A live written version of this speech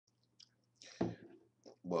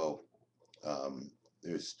Well,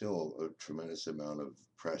 there's still a tremendous amount of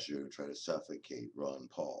pressure to try to suffocate Ron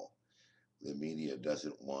Paul. The media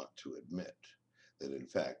doesn't want to admit that, in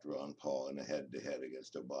fact, Ron Paul, in a head-to-head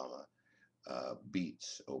against Obama,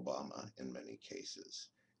 beats Obama in many cases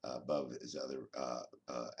above his other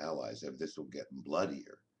allies. And this will get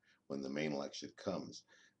bloodier when the main election comes,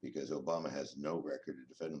 because Obama has no record to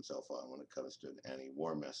defend himself on when it comes to an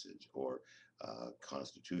anti-war message or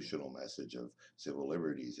constitutional message of civil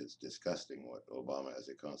liberties. It's disgusting what Obama, as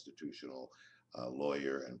a constitutional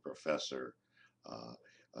lawyer and professor,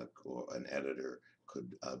 or an editor,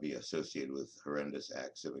 could be associated with horrendous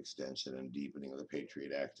acts of extension and deepening of the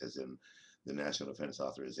Patriot Act, as in the National Defense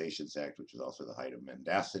Authorizations Act, which was also the height of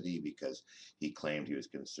mendacity because he claimed he was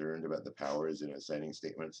concerned about the powers in his signing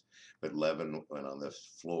statements. But Levin went on the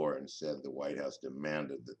floor and said the White House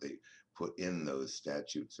demanded that they put in those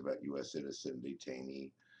statutes about U.S. citizen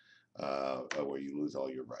detainee, where you lose all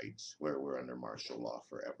your rights, where we're under martial law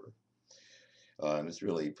forever. And it's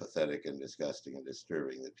really pathetic and disgusting and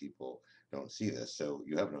disturbing that people don't see this. So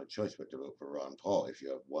you have no choice but to vote for Ron Paul if you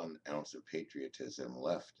have 1 ounce of patriotism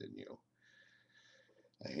left in you.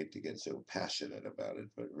 I hate to get so passionate about it,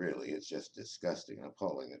 but really it's just disgusting and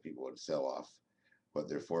appalling that people would sell off what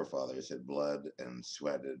their forefathers had blood and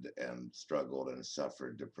sweated and struggled and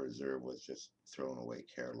suffered to preserve was just thrown away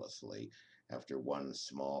carelessly after 1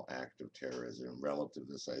 small act of terrorism relative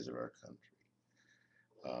to the size of our country.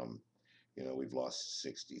 We've lost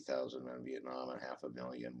 60,000 in Vietnam and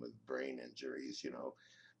 500,000 with brain injuries.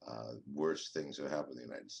 Worse things have happened in the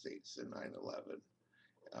United States than 9/11.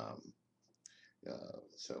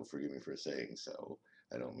 So forgive me for saying so.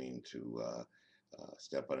 I don't mean to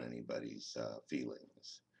step on anybody's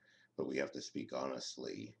feelings, but we have to speak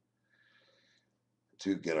honestly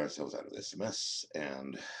to get ourselves out of this mess.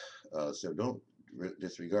 And so don't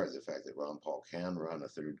disregard the fact that Ron Paul can run a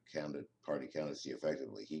third party candidacy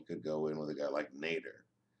effectively. He could go in with a guy like Nader,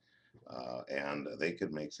 and they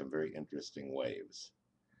could make some very interesting waves.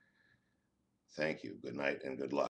 Thank you. Good night and good luck.